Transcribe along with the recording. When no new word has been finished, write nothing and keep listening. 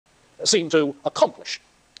seem to accomplish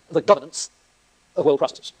the governance of world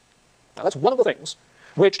processes. Now, that's one of the things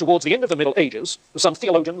which, towards the end of the Middle Ages, some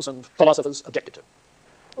theologians and philosophers objected to.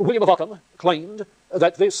 William of Ockham claimed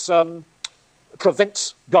that this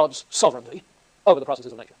prevents God's sovereignty over the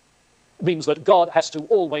processes of nature. It means that God has to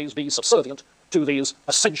always be subservient to these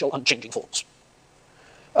essential unchanging forms.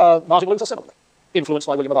 Martin Luther similarly, influenced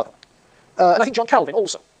by William of Ockham. And I think John Calvin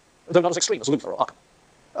also, though not as extreme as Luther or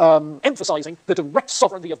Ockham, emphasizing the direct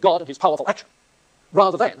sovereignty of God and his powerful action,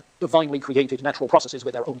 rather than divinely created natural processes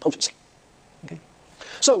with their own potency. Okay?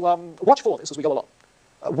 So watch for this as we go along.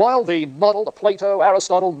 While the model, the Plato,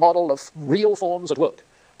 Aristotle model of real forms at work,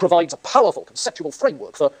 provides a powerful conceptual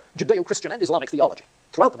framework for Judeo-Christian and Islamic theology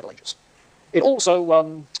throughout the Middle Ages, it also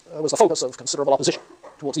was the focus of considerable opposition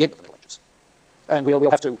towards the end of the Middle Ages. And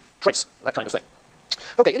we'll have to trace that kind of thing.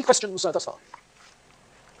 Okay, any questions thus far?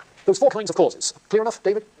 Those four kinds of causes. Clear enough,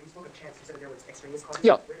 David? When you spoke of chance, you said there was extraneous causes.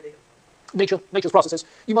 Yeah. Where do they come from? Nature's processes.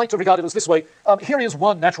 You might regard it as this way. Here is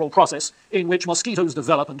one natural process in which mosquitoes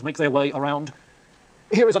develop and make their way around.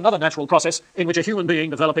 Here is another natural process in which a human being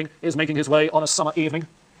developing is making his way on a summer evening.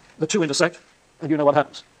 The two intersect, and you know what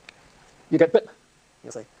happens. You get bitten,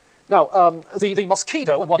 you see. Now, the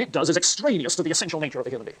mosquito and what it does is extraneous to the essential nature of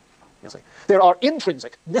the human being. You see. There are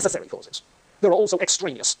intrinsic, necessary causes. There are also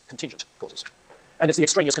extraneous, contingent causes. And it's the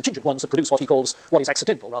extraneous, contingent ones that produce what he calls what is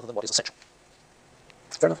accidental rather than what is essential.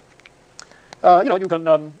 Fair enough? You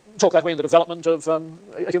can talk that way in the development of a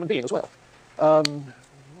human being as well.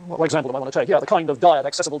 What example do I want to take? Yeah, the kind of diet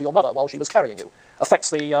accessible to your mother while she was carrying you affects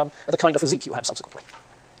the kind of physique you have subsequently.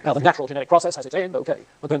 Now, the natural genetic process has its end, okay,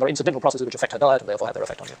 but then there are incidental processes which affect her diet and therefore have their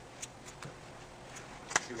effect on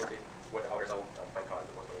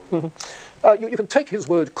you. You can take his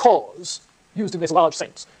word cause, used in this large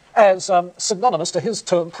sense, as synonymous to his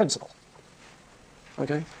term principle.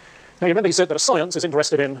 Okay? Now, you remember he said that a science is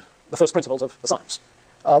interested in the first principles of the science.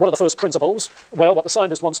 What are the first principles? Well, what the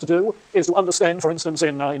scientist wants to do is to understand, for instance,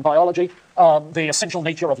 in biology, the essential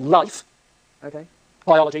nature of life. Okay?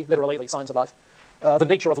 Biology, literally the science of life. The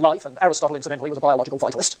nature of life, and Aristotle, incidentally, was a biological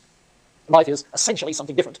vitalist. Life is essentially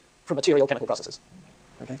something different from material chemical processes.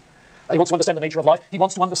 Okay? He wants to understand the nature of life. He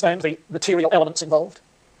wants to understand the material elements involved.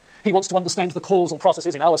 He wants to understand the causal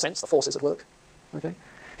processes in our sense, the forces at work. Okay?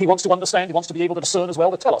 He wants to understand, he wants to be able to discern as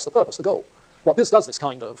well, to tell us the purpose, the goal. What does this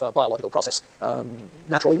kind of biological process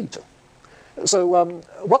naturally lead to? So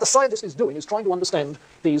what the scientist is doing is trying to understand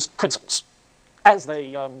these principles as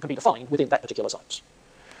they can be defined within that particular science.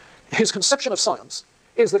 His conception of science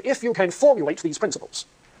is that if you can formulate these principles,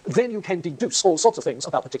 then you can deduce all sorts of things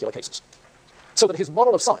about particular cases. So that his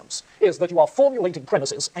model of science is that you are formulating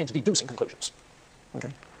premises and deducing conclusions. Okay?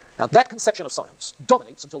 Now, that conception of science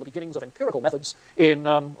dominates until the beginnings of empirical methods in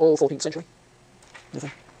all 14th century.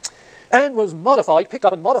 And was modified, picked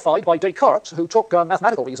up and modified by Descartes, who took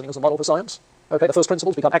mathematical reasoning as a model for science. Okay, the first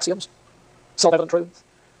principles become axioms, self-evident truths,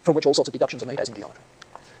 from which all sorts of deductions are made, as in geometry.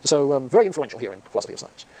 So very influential here in philosophy of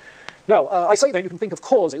science. Now, I say then you can think of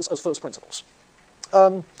causes as first principles.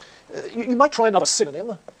 You might try another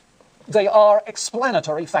synonym. They are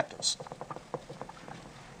explanatory factors.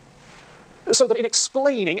 So that in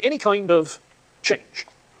explaining any kind of change,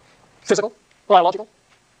 physical, biological,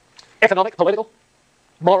 economic, political,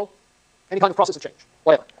 moral, any kind of process of change,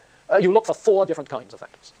 whatever, you look for four different kinds of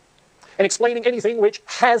factors. In explaining anything which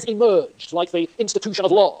has emerged, like the institution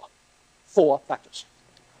of law, four factors.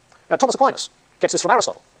 Now, Thomas Aquinas gets this from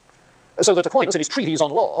Aristotle. So that Aquinas, in his treatise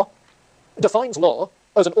on law, defines law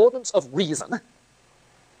as an ordinance of reason,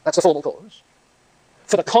 that's the formal cause,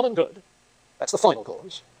 for the common good, that's the final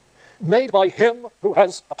cause, made by him who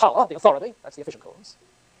has the power, the authority, that's the efficient cause,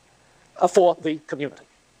 for the community,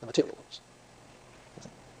 the material cause.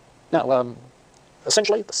 Now,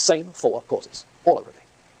 essentially the same four causes, all over again.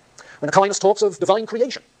 When Aquinas talks of divine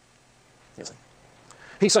creation, you see,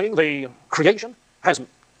 he's saying the creation has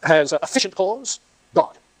efficient cause,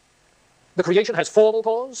 God. The creation has formal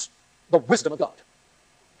cause, the wisdom of God,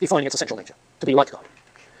 defining its essential nature, to be like God.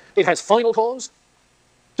 It has final cause,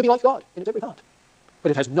 to be like God in its every part.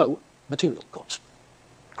 But it has no material cause.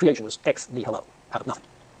 Creation was ex nihilo, out of nothing.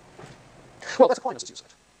 Well, that's Aquinas' use of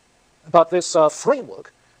it. But this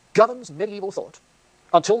framework governs medieval thought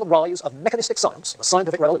until the rise of mechanistic science, the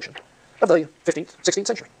scientific revolution of the 15th, 16th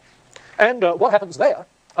century. And what happens there,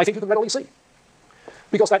 I think you can readily see.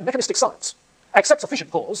 Because that mechanistic science accepts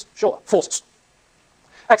efficient cause, sure, forces.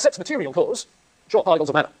 Accepts material cause, sure, particles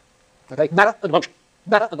of matter. Okay, matter and motion.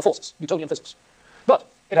 Matter and the forces, Newtonian physics. But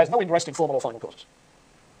it has no interest in formal or final causes.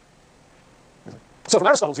 So from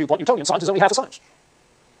Aristotle's viewpoint, Newtonian science is only half a science.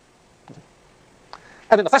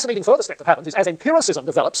 And then the fascinating further step that happens is as empiricism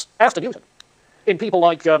develops after Newton, in people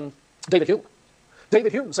like David Hume.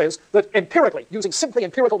 David Hume says that empirically, using simply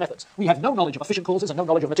empirical methods, we have no knowledge of efficient causes and no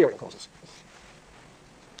knowledge of material causes.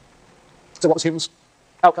 So what was Hume's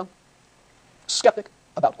outcome? Skeptic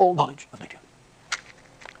about all knowledge of nature.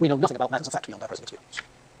 We know nothing about matters of fact beyond our present experience.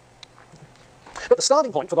 But the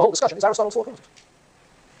starting point for the whole discussion is Aristotle's four causes.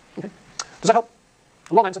 Okay. Does that help?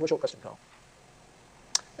 A long answer to a short question, Carl.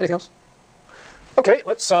 Anything else? Okay,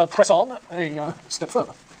 let's press on a step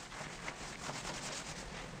further.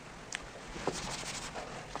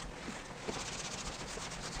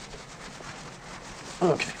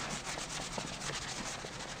 Okay.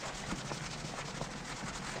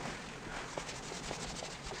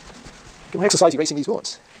 Can I exercise erasing these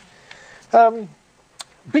words?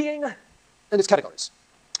 Being and its categories.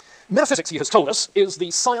 Metaphysics, he has told us, is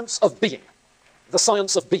the science of being. The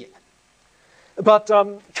science of being. But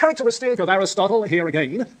characteristic of Aristotle, here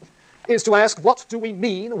again, is to ask, what do we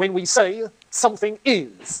mean when we say something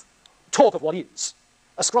is? Talk of what is.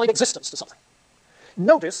 Ascribe existence to something.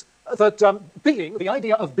 Notice that being, the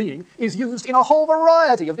idea of being, is used in a whole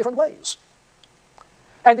variety of different ways.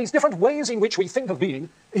 And these different ways in which we think of being,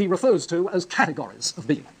 he refers to as categories of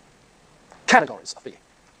being. Categories of being.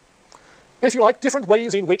 If you like, different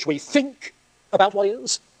ways in which we think about what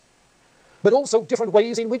is, but also different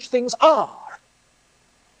ways in which things are.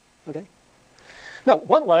 Okay? Now,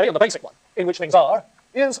 one way, and the basic one, in which things are,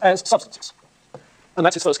 is as substances. And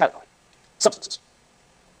that's his first category. Substances.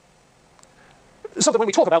 So that when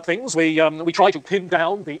we talk about things, we try to pin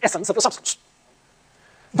down the essence of the substance.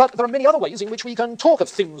 But there are many other ways in which we can talk of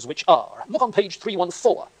things which are. Look on page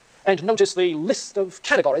 314 and notice the list of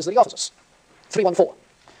categories that he offers us. 314.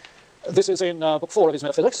 This is in book 4 of his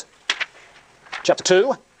Metaphysics, chapter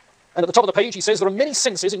 2. And at the top of the page he says there are many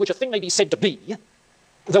senses in which a thing may be said to be,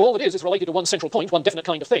 though all it is related to one central point, one definite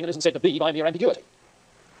kind of thing, and isn't said to be by mere ambiguity.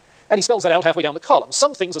 And he spells that out halfway down the column.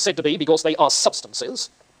 Some things are said to be because they are substances,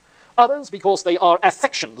 others because they are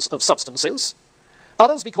affections of substances,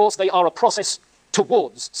 others because they are a process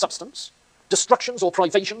towards substance, destructions or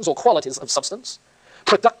privations or qualities of substance,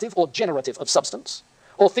 productive or generative of substance,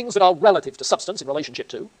 or things that are relative to substance in relationship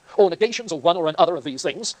to, or negations of one or another of these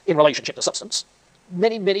things in relationship to substance.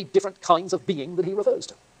 Many, many different kinds of being that he refers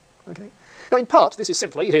to. Okay? Now, in part, this is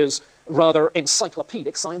simply his rather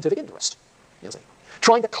encyclopedic scientific interest. You see,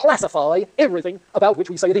 trying to classify everything about which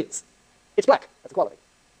we say it is. It's black, that's a quality.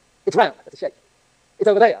 It's round, that's a shape. It's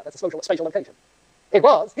over there, that's a spatial location. It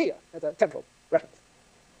was here, that's a temporal reference.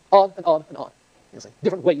 On and on and on. You see,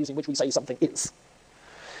 different ways in which we say something is.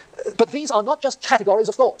 But these are not just categories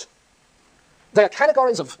of thought. They are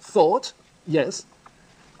categories of thought, yes,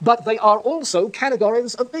 but they are also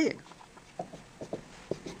categories of being.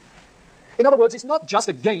 In other words, it's not just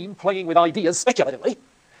a game playing with ideas speculatively.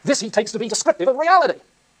 This he takes to be descriptive of reality.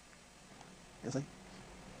 You see?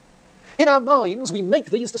 In our minds, we make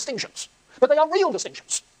these distinctions, but they are real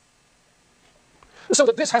distinctions. So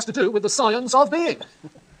that this has to do with the science of being.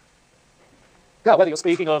 Now, whether you're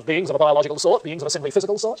speaking of beings of a biological sort, beings of a simply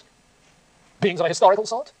physical sort, beings of a historical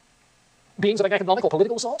sort, beings of an economic or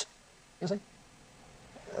political sort, you see,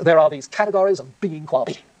 there are these categories of being qua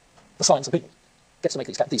being. The science of being gets to make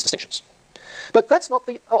these distinctions. But that's not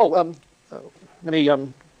the... let me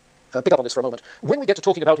pick up on this for a moment. When we get to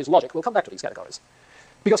talking about his logic, we'll come back to these categories.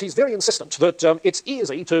 Because he's very insistent that it's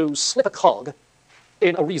easy to slip a cog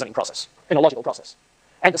in a reasoning process, in a logical process,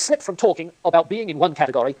 and to slip from talking about being in one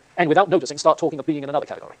category and without noticing start talking of being in another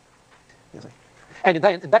category. You see? And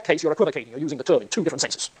in that case, you're equivocating. You're using the term in two different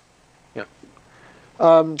senses. Yeah.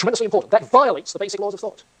 Tremendously important. That violates the basic laws of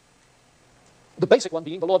thought. The basic one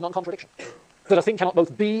being the law of non-contradiction. That a thing cannot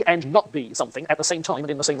both be and not be something at the same time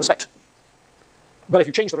and in the same respect. But if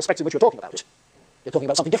you change the respects in which you're talking about it, you're talking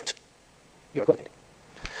about something different. You're equivocating.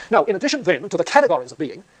 Now, in addition then to the categories of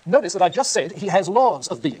being, notice that I've just said he has laws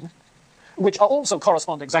of being, which are also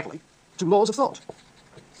correspond exactly to laws of thought.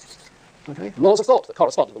 Okay? Laws of thought that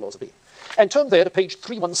correspond to the laws of being. And turn there to page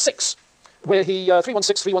 316, where he,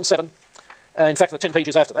 316, 317, in fact, the 10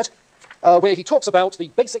 pages after that, where he talks about the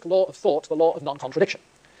basic law of thought, the law of non-contradiction.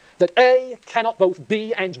 That A cannot both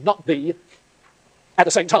be and not be at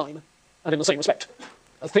the same time and in the same respect.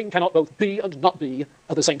 A thing cannot both be and not be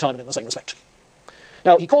at the same time and in the same respect.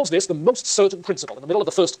 Now, he calls this the most certain principle in the middle of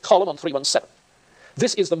the first column on 317.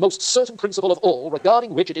 This is the most certain principle of all,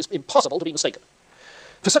 regarding which it is impossible to be mistaken.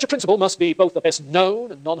 For such a principle must be both the best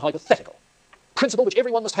known and non-hypothetical. Principle which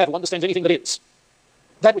everyone must have who understands anything that is.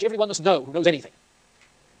 That which everyone must know who knows anything.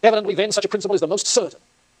 Evidently, then, such a principle is the most certain.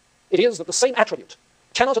 It is that the same attribute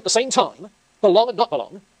cannot at the same time belong and not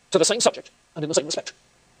belong to the same subject and in the same respect.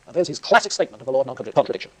 And there's his classic statement of the law of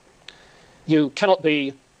non-contradiction. You cannot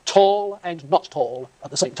be tall and not tall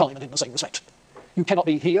at the same time and in the same respect. You cannot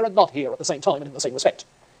be here and not here at the same time and in the same respect.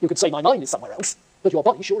 You could say my mind is somewhere else, but your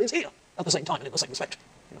body sure is here at the same time and in the same respect.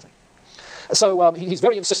 So he's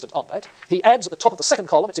very insistent on that. He adds at the top of the second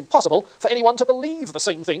column, it's impossible for anyone to believe the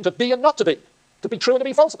same thing, to be and not to be true and to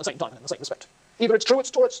be false at the same time and in the same respect. Either it's true or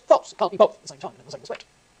it's false. It can't be both at the same time and in the same respect.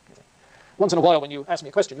 Once in a while when you ask me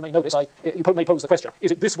a question, you may notice you may pose the question,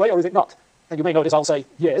 is it this way or is it not? And you may notice I'll say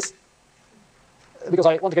yes, because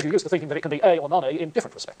I want to get you used to thinking that it can be A or non-A in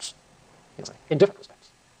different respects. In different respects,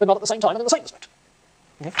 but not at the same time and in the same respect.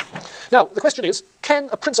 Okay? Now, the question is, can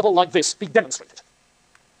a principle like this be demonstrated?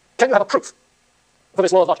 Can you have a proof for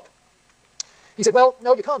this law of logic? He said, well,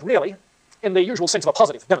 no, you can't really, in the usual sense of a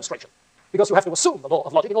positive demonstration, because you have to assume the law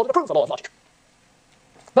of logic in order to prove the law of logic.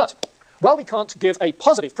 But, while we can't give a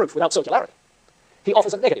positive proof without circularity, he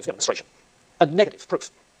offers a negative demonstration, a negative proof.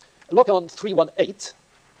 Look on 318,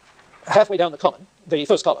 halfway down the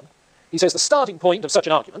first column. He says the starting point of such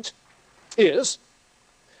an argument is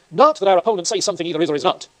not that our opponent says something either is or is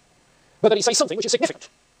not, but that he says something which is significant.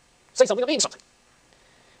 Say something that means something.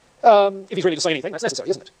 If he's really to say anything, that's necessary,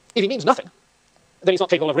 isn't it? If he means nothing, then he's not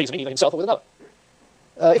capable of reasoning either himself or with another.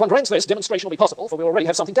 If one grants this, demonstration will be possible, for we already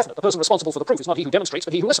have something definite. The person responsible for the proof is not he who demonstrates,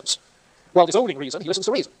 but he who listens. While disowning reason, he listens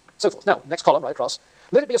to reason, so forth. Now, next column, right across.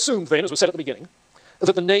 Let it be assumed, then, as was said at the beginning,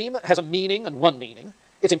 that the name has a meaning and one meaning.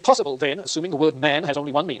 It's impossible, then, assuming the word man has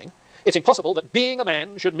only one meaning, it's impossible that being a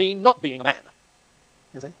man should mean not being a man.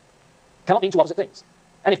 You see? Cannot mean two opposite things.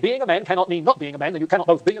 And if being a man cannot mean not being a man, then you cannot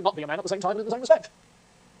both be and not be a man at the same time and in the same respect.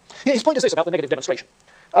 His point is this about the negative demonstration.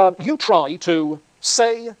 You try to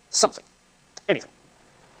say something, anything.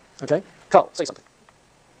 Okay? Carl, say something.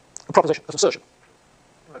 A proposition, an assertion.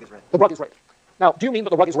 The rug is red. The rug is red. Now, do you mean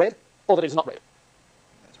that the rug is red, or that it is not red?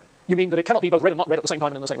 That's red. You mean that it cannot be both red and not red at the same time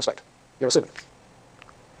and in the same respect. You're assuming.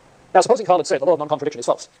 Now, supposing Carl had said the law of non-contradiction is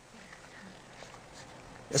false.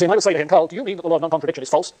 You see, and I would say to him, Carl, do you mean that the law of non-contradiction is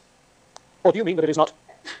false? Or do you mean that it is not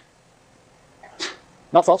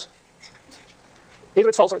false? Either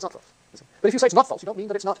it's false or it's not false. But if you say it's not false, you don't mean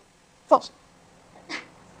that it's not false.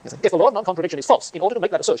 If the law of non-contradiction is false, in order to make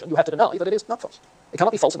that assertion, you have to deny that it is not false. It cannot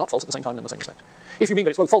be false and not false at the same time and in the same respect. If you mean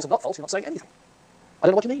that it's both false and not false, you're not saying anything. I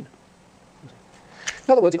don't know what you mean.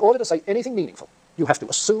 In other words, in order to say anything meaningful, you have to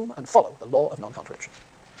assume and follow the law of non-contradiction.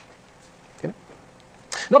 Okay?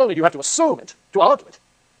 Not only do you have to assume it, to argue it,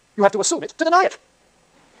 you have to assume it to deny it.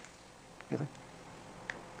 Okay?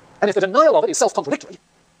 And if the denial of it is self-contradictory,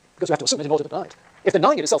 because you have to assume it in order to deny it, if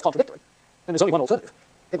denying it is self-contradictory, then there's only one alternative.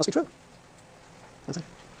 It must be true. Okay?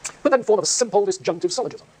 Put that in form of a simple disjunctive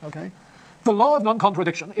syllogism. Okay? The law of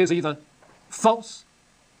non-contradiction is either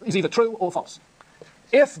true or false.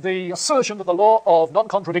 If the assertion that the law of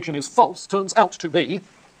non-contradiction is false turns out to be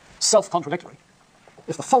self-contradictory,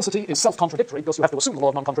 if the falsity is self-contradictory, because you have to assume the law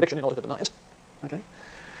of non-contradiction in order to deny it, okay?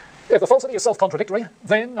 If the falsity is self-contradictory,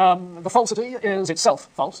 then the falsity is itself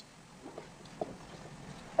false.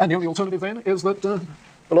 And the only alternative then is that the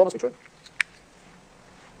law must be true.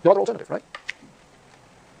 No other alternative, right?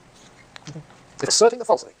 Okay. If asserting the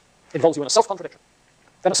falsity involves you in a self-contradiction,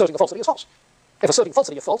 then asserting the falsity is false. If asserting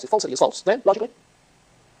falsity is false, if falsity is false, then, logically,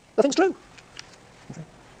 the thing's true. Okay.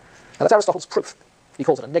 Now that's Aristotle's proof. He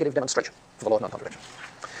calls it a negative demonstration for the law of non-contradiction.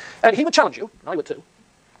 And he would challenge you, and I would too,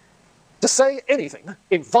 to say anything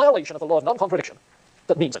in violation of the law of non-contradiction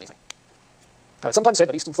that means anything. Now, it's sometimes said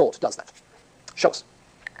that Eastern thought does that. Show us.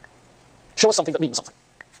 Show us something that means something.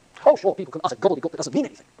 Oh, sure, people can utter gobbledygook that doesn't mean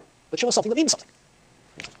anything, but show us something that means something.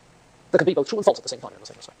 That can be both true and false at the same time and in the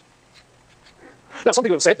same respect. Now, some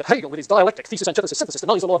people have said that Hegel, with his dialectic, thesis, antithesis, synthesis,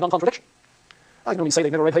 denies the law of non-contradiction. I can only say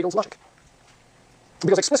they've never read Hegel's logic.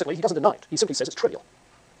 Because explicitly, he doesn't deny it. He simply says it's trivial.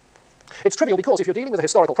 It's trivial because if you're dealing with a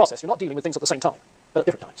historical process, you're not dealing with things at the same time, but at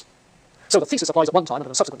different times. So the thesis applies at one time, and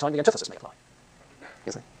at a subsequent time, the antithesis may apply.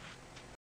 You see?